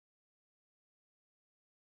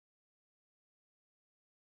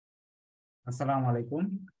আসসালামু আলাইকুম।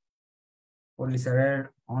 পল্লী স্যারের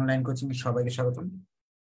অনলাইন কোচিং এ সবাইকে স্বাগতম।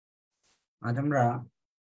 আজ আমরা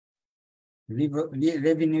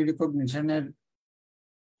রেভিনিউ রিকগনিশনের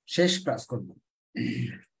শেষ ক্লাস করব।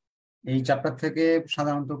 এই চ্যাপ্টার থেকে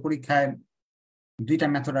সাধারণত পরীক্ষায় দুইটা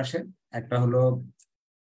মেথড আসে, একটা হলো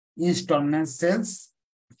ইনস্টলমেন্ট সেলস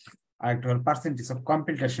আর একটা হলো পার্সেন্টেজ অফ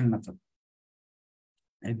কমপ্লিটেশন মেথড।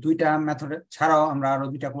 এই দুইটা মেথড ছাড়াও আমরা আরো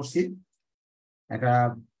দুইটা করছি, একটা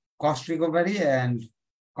cost recovery and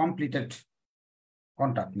completed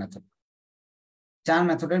contract method. চার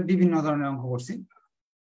মেথডের বিভিন্ন ধরনের অঙ্ক করছি।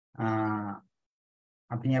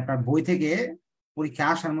 আপনি আপনার বই থেকে পরীক্ষা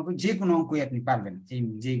আসার মতো যে কোনো অঙ্কই আপনি পারবেন, এই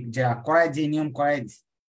যে যা করায় যে নিয়ম করায় দিচ্ছে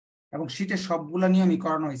এবং শীটের সবগুলো নিয়মই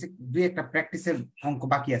করানো হয়েছে। দুই একটা প্র্যাকটিসের অঙ্ক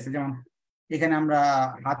বাকি আছে, যেমন এখানে আমরা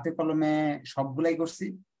হাতে কলমে সবগুলাই করছি।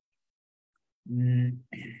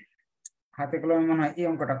 হাতে কলমে মনে হয় এই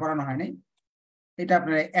অঙ্কটা করানো হয়নি, এটা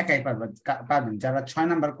আপনারা একাই পারবেন। যারা 6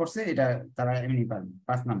 নাম্বার করছে এটা তারা এমনি পারবেন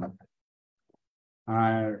 5 নাম্বার।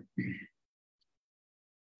 আর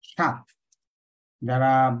 7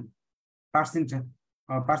 যারা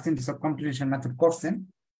পার্সেন্টেজ অফ কমপ্লিটেশন মেথড করছেন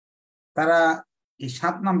তারা এই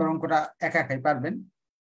 7 নাম্বার অঙ্কটা একা একাই পারবেন।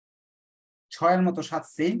 6-এর মতো 7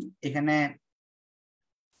 সেম। এখানে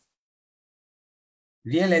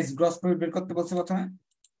রিয়েলাইজ গ্রস প্রফিট বের করতে বলছে,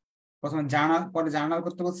 প্রথমে জার্নাল, পরে জার্নাল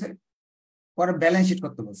করতে বলছে, পরে ব্যালেন্স শিট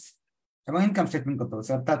করতে বলছে এবং ইনকাম স্টেটমেন্ট করতে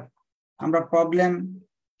বলছে। অর্থাৎ আমরা প্রবলেম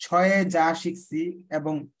 6-এ যা শিখছি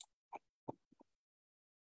এবং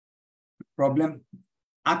প্রবলেম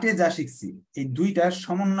 8-এ যা শিখছি এই দুইটার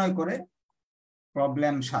সমন্বয় করে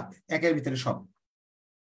প্রবলেম 7 একের ভিতরে সব,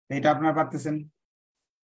 এটা আপনারা পারতেছেন।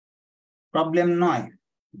 প্রবলেম 9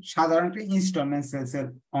 সাধারণত ইনস্টলমেন্ট সেলস এর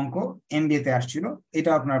অঙ্ক, এমবিএ তে আসছিল,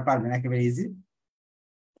 এটা আপনারা পারবেন, একেবারে ইজি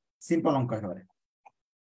সিম্পল অঙ্ক একেবারে।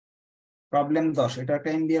 প্রবলেম 10 এটা একটা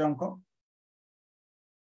এমবিএ এর অঙ্ক।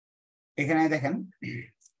 এখানে দেখেন,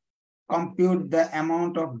 compute the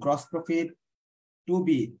amount of gross profit two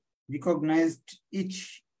be recognised each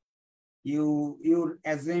your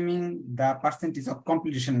অ্যাজুমিং the percentage of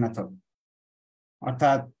completion method.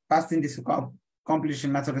 অর্থাৎ percentage of completion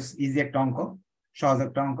method easy একটা অঙ্ক, সহজ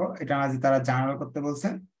একটা অঙ্ক। এটা মাঝে তারা জার্নাল করতে বলছে।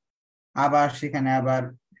 আবার সেখানে আবার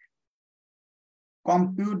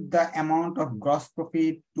compute the amount of gross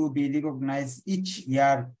profit to be recognized each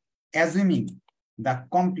year assuming the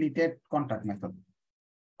completed contract method.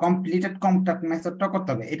 completed contract মেথডটা করতে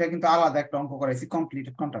হবে, এটা কিন্তু আলাদা একটা অঙ্ক করেছি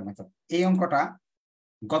completed contract method। এই অঙ্কটা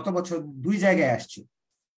গত বছর 2 জায়গায় আসছে,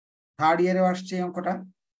 3rd ইয়ারেও আসছে এই অঙ্কটা,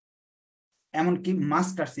 এমনকি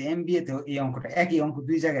মাস্টার্সে এমবিএ তেও এই অঙ্কটা, একই অঙ্ক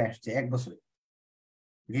 2 জায়গায় আসছে এক বছরে।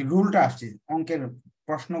 এই রুলটা আসছে, অঙ্কের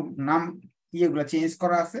প্রশ্ন নাম ইয়েগুলো চেঞ্জ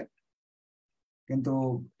করা আছে কিন্তু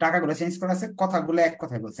টাকাগুলো চেঞ্জ করা আছে, কথাগুলো এক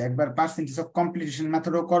কথাই বলছে। একবার পার্সেন্টেজ অফ কমপ্লিটেশন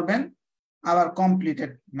মেথডও করবেন, আবার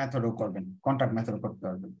কমপ্লিটেড মেথডও করবেন, কন্ট্রাক্ট মেথডও করতে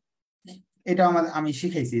পারবেন। এটা আমি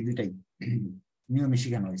শিখাইছি, দুইটাই নিয়মে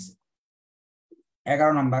শিখানো হয়েছে।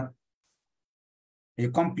 11 নাম্বার এই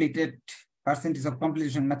completed percentage of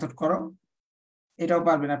completion method করো, এটাও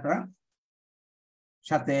পারবেন আপনারা।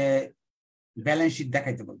 সাথে ব্যালেন্স শিট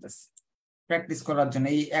দেখাইতে বলতেছে প্র্যাকটিস করার জন্য।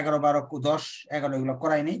 এই 11, 12, 10, 11 এগুলো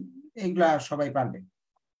করাই নেই, এইগুলা সবাই পারবে।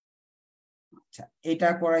 আচ্ছা, এটা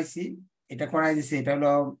করাইছি, এটা করাই দিছি। এটা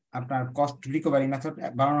হলো আপনার কস্ট রিকভারি মেথড,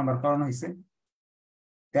 12 নাম্বার করানো হয়েছে।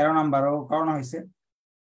 13 নাম্বারও করানো হয়েছে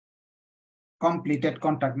কমপ্লিটেড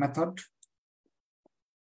কন্ট্রাক্ট মেথড।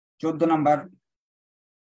 14 নাম্বার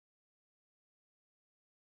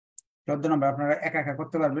আপনারা একা একা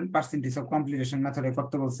করতে পারবেন, পার্সেন্টেজ অফ কমপ্লিটেশন মেথডে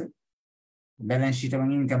করতে বলছে, ব্যালেন্স শিট এবং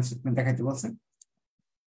ইনকাম স্টেটমেন্ট দেখাইতে বলছে।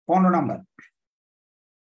 15 নাম্বার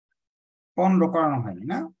 15 করানো হয়নি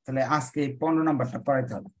না, তাহলে আজকে 15 নাম্বারটা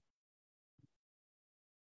করাইতে হবে।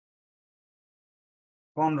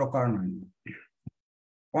 15 করানো হয়নি,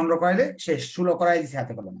 15 করাইলে শেষ। 16 করাই দিছে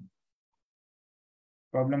হাতে কলমে,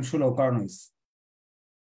 প্রবলেম 16 করানো হয়েছে।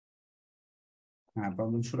 হ্যাঁ,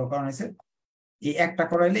 প্রবলেম 16 করানো হয়েছে। এই একটা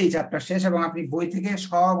করাইলে এই চ্যাপ্টার শেষ এবং আপনি বই থেকে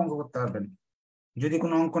সব অঙ্ক করতে পারবেন। যদি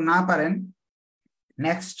কোনো অঙ্ক না পারেন,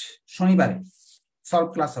 নেক্সট শনিবারে সলভ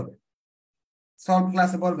ক্লাস হবে। সলভ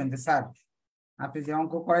ক্লাসে বলবেন যে স্যার আপনি যে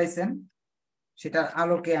অঙ্ক করাইছেন সেটার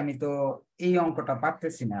আলোকে আমি তো এই অঙ্কটা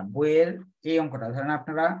পারতেছি না, বইয়ের এই অঙ্কটা। ধরেন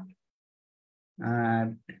আপনারা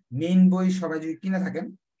মেইন বই সবাই যদি কিনে থাকেন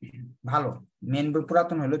ভালো, মেইন বই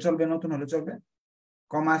পুরাতন হলে চলবে, নতুন হলে চলবে।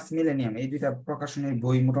 কমার্স, মিলেনিয়াম এই দুইটা প্রকাশনের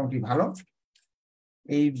বই মোটামুটি ভালো,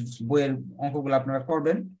 এই বইয়ের অঙ্কগুলো আপনারা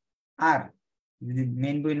করবেন। আর যদি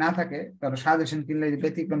মেইন বই না থাকে তাহলে সাজেশন কিনলে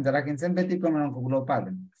ব্যতিক্রম যারা কিনছেন ব্যতিক্রমের অঙ্কগুলো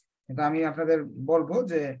পাবেন। কিন্তু আমি আপনাদের বলবো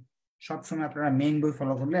যে সবসময় আপনারা মেইন বই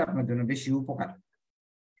ফলো করলে আপনার জন্য বেশি উপকার।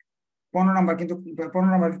 15 নম্বর, কিন্তু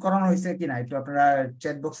 15 নম্বর করানো হয়েছে কিনা একটু আপনারা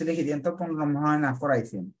চ্যাট বক্সে লিখে দিন তো। 15 নম্বর হয় না,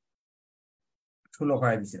 করাইছেন, 16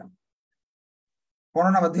 করাই দিয়েছিলাম।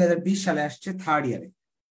 15 নম্বর 2020 সালে আসছে, থার্ড ইয়ারে।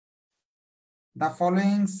 The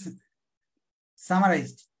following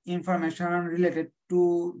summarized information related to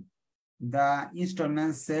the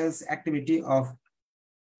installment sales activity of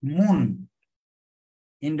Moon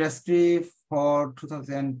Industry for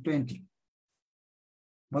 2020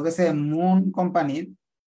 বলতেছে মুন কোম্পানির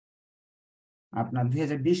আপনার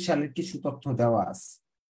 2020 সালের কিছু তথ্য দেওয়া আছে।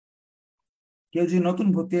 কেউ যদি নতুন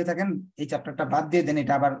ভর্তি হয়ে থাকেন এই চ্যাপ্টারটা বাদ দিয়ে দেন,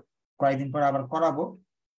 এটা আবার কয়েকদিন পর আবার করাবো।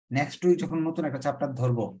 নেক্সট উইক যখন নতুন একটা চ্যাপ্টার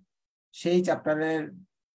ধরবো, সেই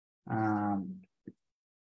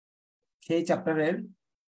চ্যাপ্টারের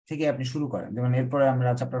থেকে আপনি শুরু করেন। যেমন এরপরে আমরা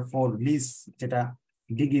চ্যাপ্টার 4 লিজ, যেটা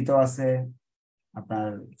ডিগ্রিতেও আছে, আপনার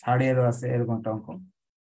থার্ড ইয়ারও আছে, এরকম একটা অঙ্ক,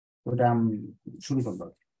 ওটা শুরু করবো।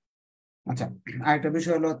 আচ্ছা, আরেকটা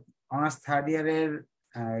বিষয় হলো অনার্স থার্ড ইয়ারের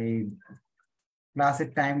এই ক্লাসের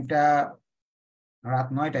টাইমটা রাত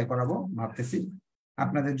 9টায় করাবো ভাবতেছি।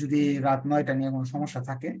 আপনাদের যদি রাত 9টা নিয়ে কোনো সমস্যা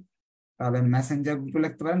থাকে তাহলে মেসেঞ্জার গ্রুপে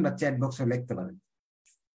লিখতে পারেন বা চ্যাট বক্সে লিখতে পারেন।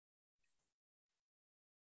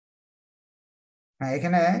 হ্যাঁ,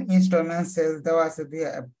 এখানে ইনস্টলমেন্ট সেলস দেওয়া আছে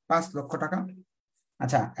 5 লক্ষ টাকা।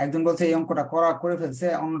 আচ্ছা, একজন বলছে এই অঙ্কটা করে ফেলছে,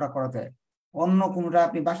 অন্যটা করাতে। অন্য কোনোটা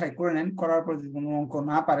আপনি বাসায় করে নেন, করার পর যদি কোনো অঙ্ক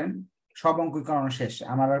না পারেন, সব অঙ্কই করানো শেষ,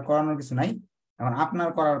 আমার আর করানোর কিছু নাই। এখন আপনার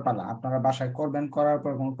করার পালা, আপনারা বাসায় করবেন। করার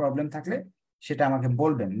পর কোনো প্রবলেম থাকলে সেটা আমাকে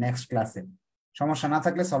বলবেন নেক্সট ক্লাসে। সমস্যা না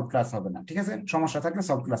থাকলে সলভ ক্লাস হবে না, ঠিক আছে? সমস্যা থাকলে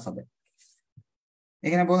সলভ ক্লাস হবে।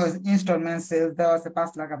 এখানে ইনস্টলমেন্ট সেলস দেওয়া আছে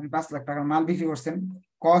 5 লাখ, আপনি 5 লাখ টাকার মাল বিক্রি করছেন।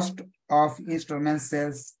 কস্ট অফ ইনস্টলমেন্ট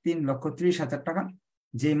সেলস 3,30,000 টাকা।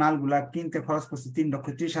 যে মালগুলা কিনতে খরচ করছে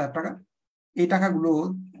 3,30,000 টাকা, এই টাকাগুলো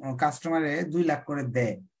কাস্টমারে 2 লাখ করে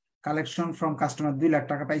দেয়। কালেকশন ফ্রম কাস্টমার 2 লাখ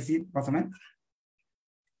টাকা পাইছি প্রথমে।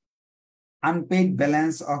 Unpaid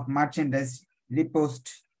balance of merchandise repost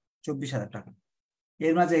 24,000 টাকা।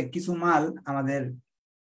 এর মাঝে কিছু মাল আমাদের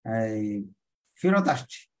ফেরত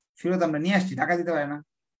আসছে, ফেরত আমরা নিয়ে আসছি, টাকা দিতে পারে না।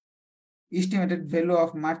 Estimated value of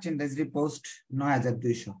merchandise repost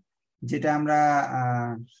 9,200, যেটা আমরা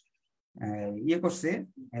ইয়ে করছে,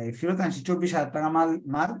 ফেরত আনছি 24,000 টাকা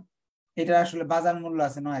মাল। এটা আসলে বাজার মূল্য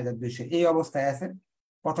আছে 9,200, এই অবস্থায় আছে।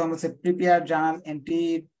 প্রথম হচ্ছে prepare journal entry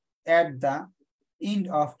at the end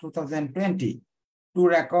of 2020 to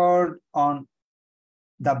record on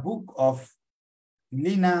the book of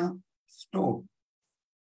Lina Store,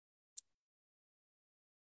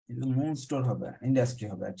 moon store হবে, ইন্ডাস্ট্রি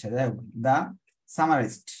হবে। আচ্ছা, দা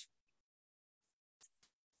সামারিস্ট।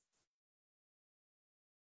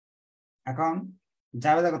 এখন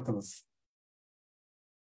জাবেদা করতে বলছি।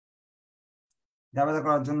 জাবেদা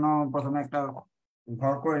করার জন্য প্রথমে একটা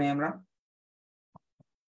ঘর করে নিই আমরা।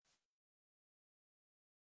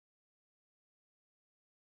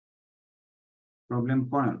 প্রবলেম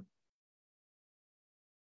 15।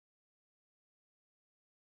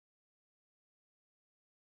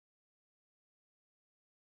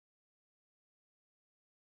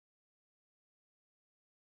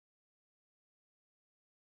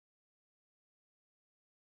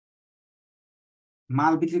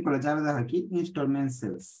 মাল বিক্রি করে জাবেদা হয় কি? Instalment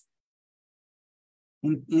sales,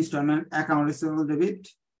 instalment account receivable debit,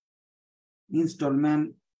 instalment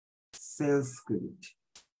sales credit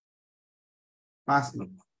 5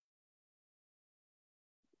 লক্ষ।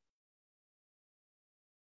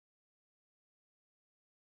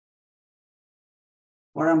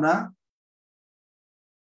 পরে আমরা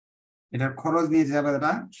এটার খরচ নিয়ে যে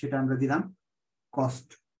জাবেদাটা, সেটা আমরা দিলাম cost.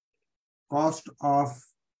 Cost of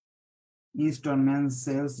instalment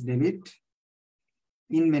sales debit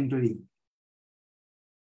inventory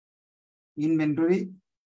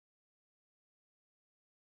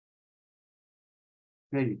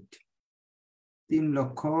credit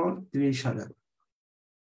 3,30,000।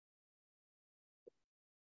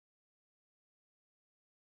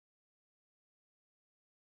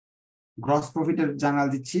 Gross প্রফিটের জার্নাল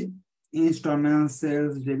দিচ্ছি। Instalment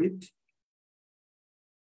sales debit,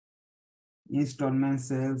 instalment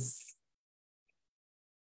sales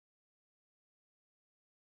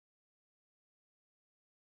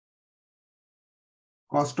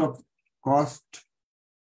cost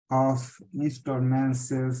of installment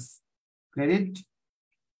sales credit,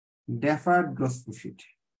 deferred gross profit।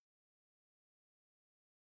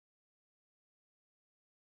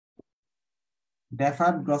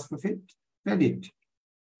 deferred gross profit credit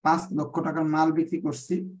 5 লক্ষ টাকার মাল বিক্রি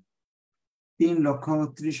করছি,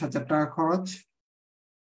 3,30,000 টাকা খরচ,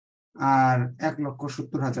 আর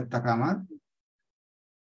 1,70,000 টাকা আমার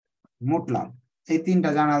মোট লাভ। এই তিনটা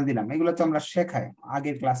জার্নাল দিলাম। এগুলো তো আমরা শেখাই,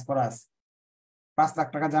 আগের ক্লাস করা আছে। 5 লাখ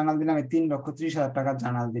টাকা জার্নাল দিলাম, 3,30,000 টাকার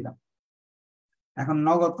জার্নাল দিলাম। এখন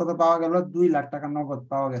নগদ কত পাওয়া গেল? 2 লাখ টাকা নগদ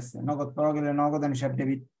পাওয়া গেছে। নগদ পাওয়া গেলে নগদ হিসাব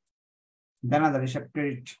ডেবিট, দেনাদার হিসাব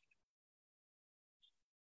credit.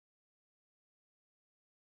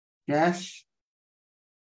 Cash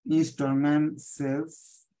instalment sales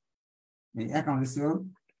account receivable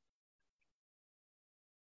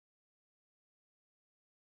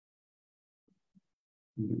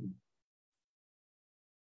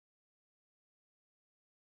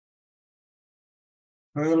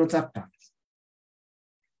হয়ে গেল 4টা।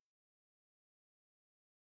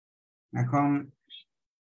 এখন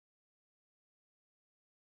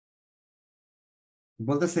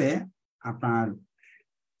বলতেছে আপনার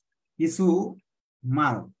কিছু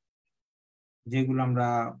মাল যেগুলো আমরা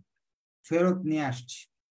ফেরত নিয়ে আসছি,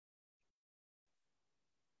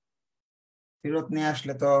 ফেরত নিয়ে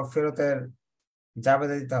আসলে তো ফেরতের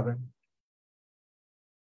জাবেদা দিতে হবে।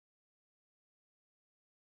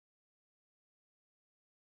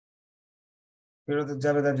 ফেরতের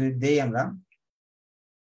জাবেদা যদি দেই আমরা,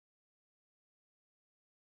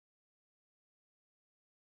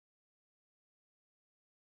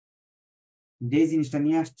 যে জিনিসটা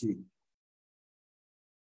নিয়ে আসছি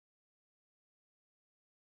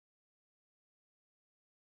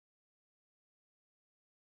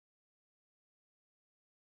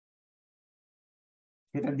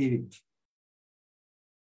সেটা ডেবিট।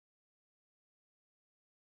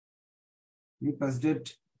 রিপার্সড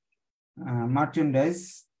মার্চেন্ডাইজ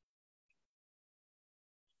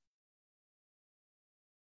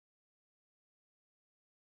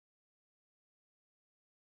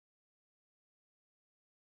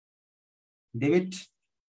ডেবিট,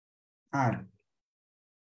 আর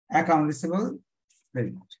account receivable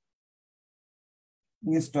credit.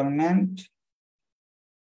 Instalment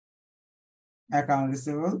account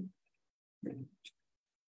receivable credit.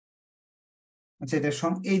 আচ্ছা, এটা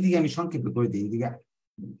এইদিকে আমি সংক্ষিপ্ত করে দিই, এইদিকে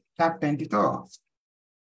 4টা এন্ট্রি তো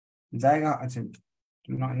জায়গা আছে,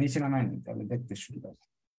 নিচে নামাই তাহলে দেখতে সুবিধা।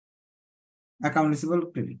 অ্যাকাউন্ট রিসিভেবল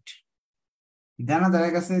ক্রেডিট,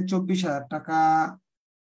 দেনাদারের কাছে 24,000 টাকা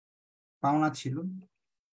পাওনা ছিল,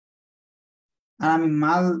 আর আমি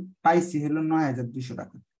মাল পাইছি হলো 9,200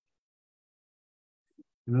 টাকা।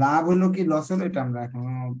 লাভ হলো কি লস হলো এটা আমরা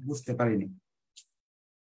এখনো বুঝতে পারিনি।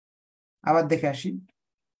 আবার দেখে আসি,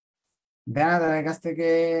 দেনাদারের কাছ থেকে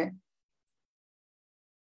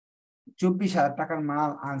 24,000 টাকার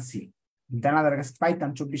মাল আনছি, দেনাদারের কাছে পাইতাম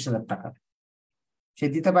 24,000 টাকা, সে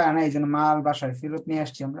দিতে পারে না, এই জন্য মাল বাসায় ফেরত নিয়ে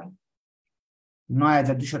আসছি আমরা,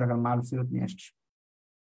 9,200 টাকার মাল ফেরত নিয়ে আসছি।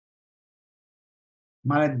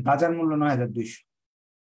 মালের বাজার মূল্য 9,200।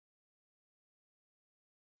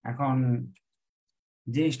 এখন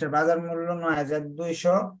জিনিসটার বাজার মূল্য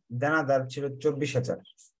 9,200, দেনাদার ছিল 24,000,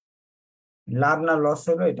 লাভ না লস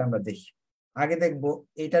হলো এটা আমরা দেখি। আগে দেখবো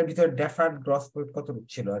এটার ভিতরে ডেফার্ড গ্রস প্রফিট কতটুকু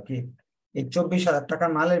ছিল আর কি, এই 24,000 টাকার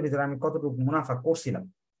মালের ভিতরে আমি কতটুকু মুনাফা করছিলাম।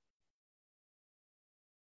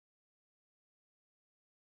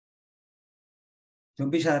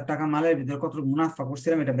 চব্বিশ হাজার টাকা মালের ভিতরে কতটুকু মুনাফা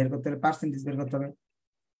করছিলাম এটা বের করতে হবে, পার্সেন্টেজ বের করতে হবে।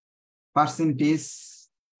 পার্সেন্টেজ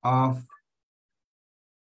অফ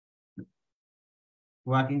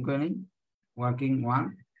ওয়ার্কিং করে নিই, working 1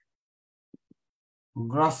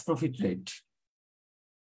 gross profit rate,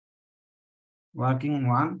 working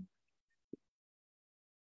 1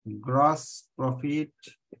 gross profit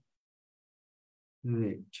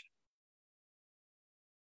rate.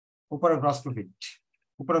 উপরে গ্রস প্রফিট,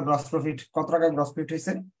 উপরে গ্রস প্রফিট কত টাকা গ্রস প্রফিট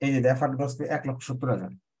হয়েছে, এই যে ডেফার্ড গ্রস প্রফিট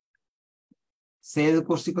 1,70,000। সেল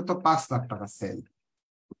করছি কত, 5 লাখ টাকা সেল,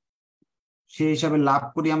 সেই হিসাবে লাভ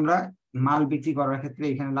করি আমরা মাল বিক্রি করার ক্ষেত্রে,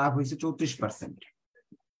 এখানে লাভ হয়েছে 34%।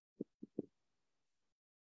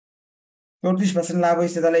 34% লাভ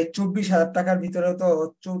হয়েছে, তাহলে এই 24,000 টাকার ভিতরেও তো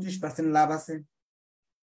 34% লাভ আছে।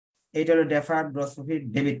 এইটা হলো deferred gross profit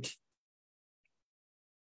debit.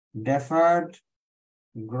 Deferred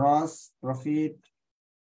gross profit,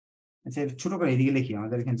 আচ্ছা ছোট করে এদিকে লিখি,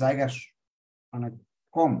 আমাদের এখানে জায়গা অনেক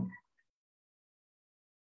কম,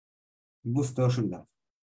 বুঝতে অসুবিধা।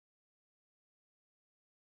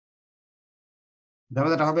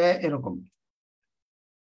 দেবতাটা হবে এরকম,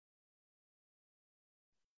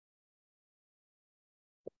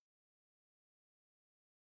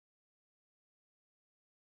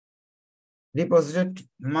 ডিপোজিটেড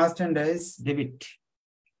মার্চেন্ডাইজ ডেবিট,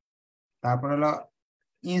 তারপর হলো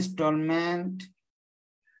ইনস্টলমেন্ট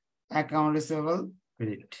অ্যাকাউন্ট রিসিভেবল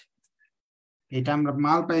ক্রেডিট। এটা আমরা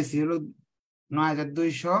মাল পাইছি হলো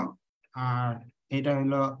 9,200, আর এটা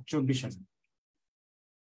হলো 24,000।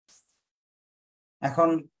 এখন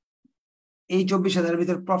এই 24,000-এর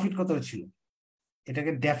ভিতরে প্রফিট কত ছিল,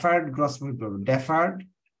 এটাকে ডেফার্ড গ্রস প্রফিট বলবো। ডেফার্ড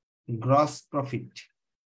গ্রস প্রফিট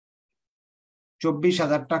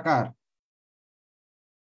 24,000 টাকার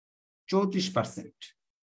 34%,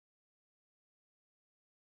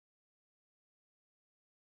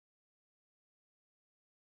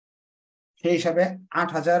 সেই হিসাবে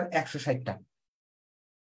 8,160 টাকা।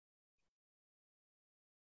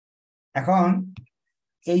 এখন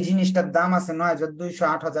এই জিনিসটার দাম আছে 9,200,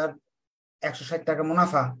 8,160 টাকা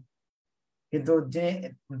মুনাফা, কিন্তু যে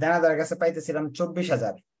দেনাদারের কাছে পাইতেছিলাম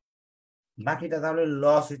 24,000, বাকিটা তাহলে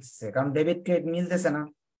লস হচ্ছে, কারণ ডেবিট ক্রেডিট মিলতেছে না।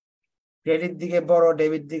 ক্রেডিট দিকে বড়,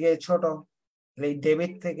 ডেবিট দিকে ছোট, এই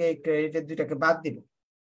ডেবিট থেকে ক্রেডিটের দুইটাকে বাদ দিব,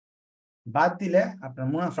 বাদ দিলে আপনার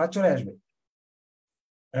মুনাফা চলে আসবে,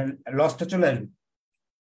 লসটা চলে আসবে।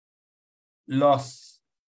 লস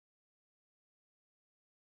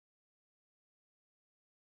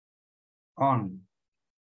অন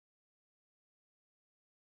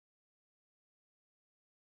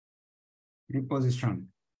রিপোজিশন,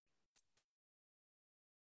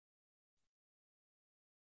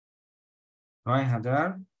 নয় হাজার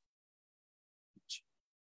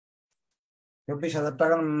 24,000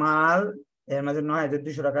 টাকার মাল, এর মাঝে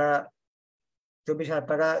 9,200 টাকা, 24,000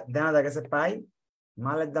 টাকা দেনাদার কাছে পাই,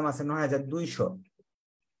 মালের দাম আছে 9,200,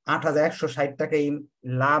 8,160 টাকা এই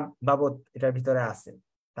লাভ বাবদ এটার ভিতরে আছে।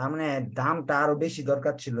 তার মানে দামটা আরো বেশি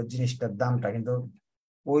দরকার ছিল জিনিসটার দামটা, কিন্তু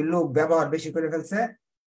ওই লোক ব্যবহার বেশি করে ফেলছে,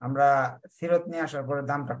 আমরা ফেরত নিয়ে আসার পরে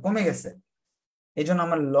দামটা কমে গেছে, এই জন্য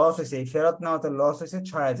আমার লস হয়েছে। এই ফেরত নেওয়াতে লস হয়েছে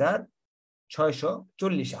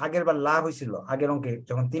 6,640। আগের বার লাভ হয়েছিল, আগের অঙ্কে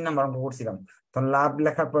যখন 3 নম্বর অঙ্ক করছিলাম তখন লাভ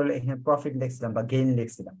লেখার পরে এখানে প্রফিট লিখছিলাম বা গেইন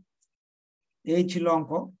লিখছিলাম। এই ছিল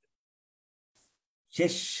অঙ্ক।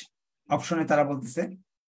 শেষ অপশনে তারা বলতেছে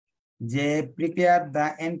যে prepare the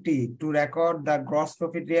entry two record the gross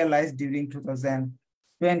profit realised during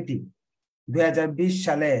 2020, 2020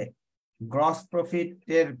 সালে গ্রস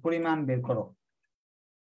প্রফিটের পরিমাণ বের করো,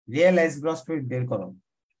 রিয়েলাইজ গ্রস প্রফিট বের করো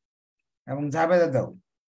এবং জাবেদা দাও।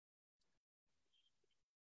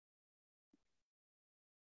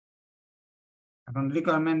 এখন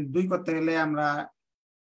রিকোয়ারমেন্ট 2 করতে গেলে আমরা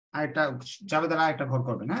আরেকটা জাবেদার আরেকটা ঘর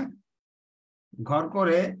করবেন, হ্যাঁ, ঘর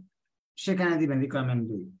করে সেখানে দিবেন রিকোয়ারমেন্ট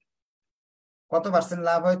 2। কত পার্সেন্ট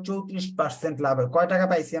লাভ হয়? 34% লাভ হয়। কয় টাকা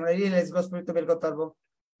পাইছি আমরা? রিয়েলাইজ গ্রস প্রফিট তো বের করতে পারবো।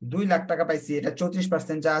 2 লাখ টাকা পাইছি, এটা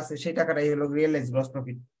 34% যা আছে সেই টাকাটাই হলো realise gross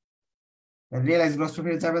profit. Realise gross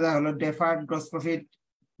profit যাবে হলো deferred gross profit,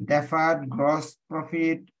 deferred gross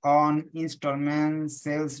profit on instalment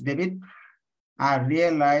sales debit, R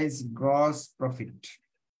realise gross profit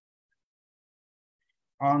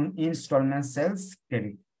on instalment sales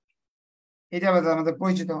credit. এটা আমাদের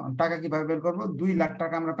পরিচিত। টাকা কিভাবে বের করবো? 2 লাখ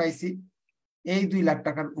টাকা আমরা পাইছি, এই 2 লাখ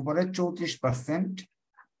টাকার উপরে 34%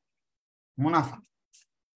 মুনাফা,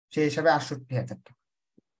 সেই হিসাবে 68,000 টাকা।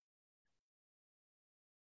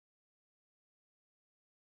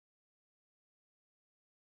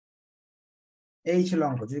 এই ছিল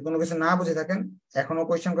অঙ্ক। যদি কোনো কিছু না বুঝে থাকেন এখনো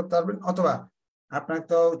কোয়েশ্চেন করতে পারবেন, অথবা আপনার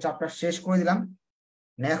তো চ্যাপ্টার শেষ করে দিলাম,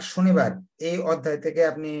 নেক্সট শনিবার এই অধ্যায় থেকে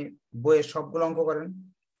আপনি বইয়ের সবগুলো অঙ্ক করেন,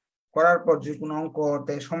 করার পর যদি কোনো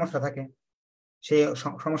অঙ্কতে সমস্যা থাকে সেই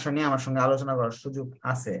সমস্যা নিয়ে আমার সঙ্গে আলোচনা করার সুযোগ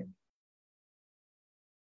আছে।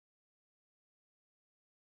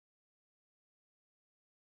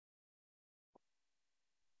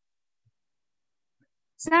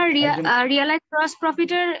 স্যার রিয়েলাইজ গ্রস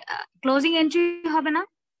প্রফিটের ক্লোজিং এন্ট্রি হবে না?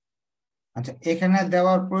 আচ্ছা, এখানে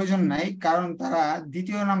দেওয়ার প্রয়োজন নাই, কারণ তারা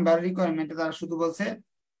 2য় নাম্বার রিকোয়ারমেন্টে তারা শুধু বলছে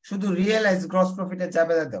শুধু রিয়েলাইজ গ্রস প্রফিটের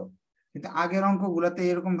জাবেদা দাও, কিন্তু আগের অঙ্কগুলোতে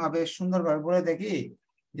এরকম ভাবে সুন্দরভাবে বলে দেখি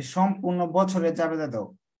যে সম্পূর্ণ বছরের জাবেদা দাও,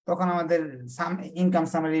 তখন আমাদের ইনকাম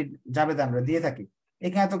সামারি জাবেদা আমরা দিয়ে থাকি।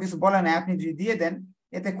 এখানে তো কিছু বলে নাই, আপনি যদি দিয়ে দেন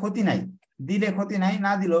এতে ক্ষতি নাই, দিলে ক্ষতি নাই,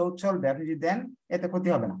 না দিলেও চলবে, আপনি যদি দেন এতে ক্ষতি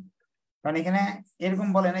হবে না। কারণ এখানে এরকম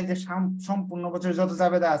বলে নাই যে সম্পূর্ণ বছর যত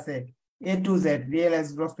জাবেদা আছে A to Z realise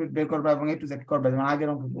gross profit বের করবে এবং A to Z করবে, যেমন আগের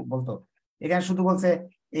অঙ্ক বলতো। এখানে শুধু বলছে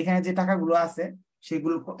এখানে যে টাকাগুলো আছে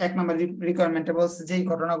সেগুলো 1 নম্বর রিকোয়ারমেন্টে বলছে যেই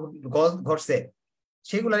ঘটনা ঘটছে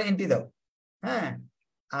সেগুলোর এন্ট্রি দাও, হ্যাঁ।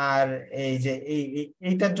 আর এই যে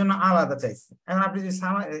এইটার জন্য আলাদা চাইছে। এখন আপনি যদি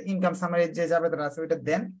ইনকাম সামারির যে জাবেদাটা আছে ওইটা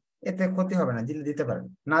দেন, এতে ক্ষতি হবে না, দিলে দিতে পারেন,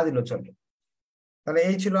 না দিলেও চলবে। তাহলে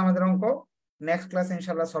এই ছিল আমাদের অঙ্ক। নেক্সট ক্লাসে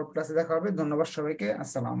ইনশাআল্লাহ সলভ ক্লাসে দেখা হবে। ধন্যবাদ সবাইকে।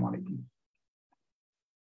 আসসালামু আলাইকুম।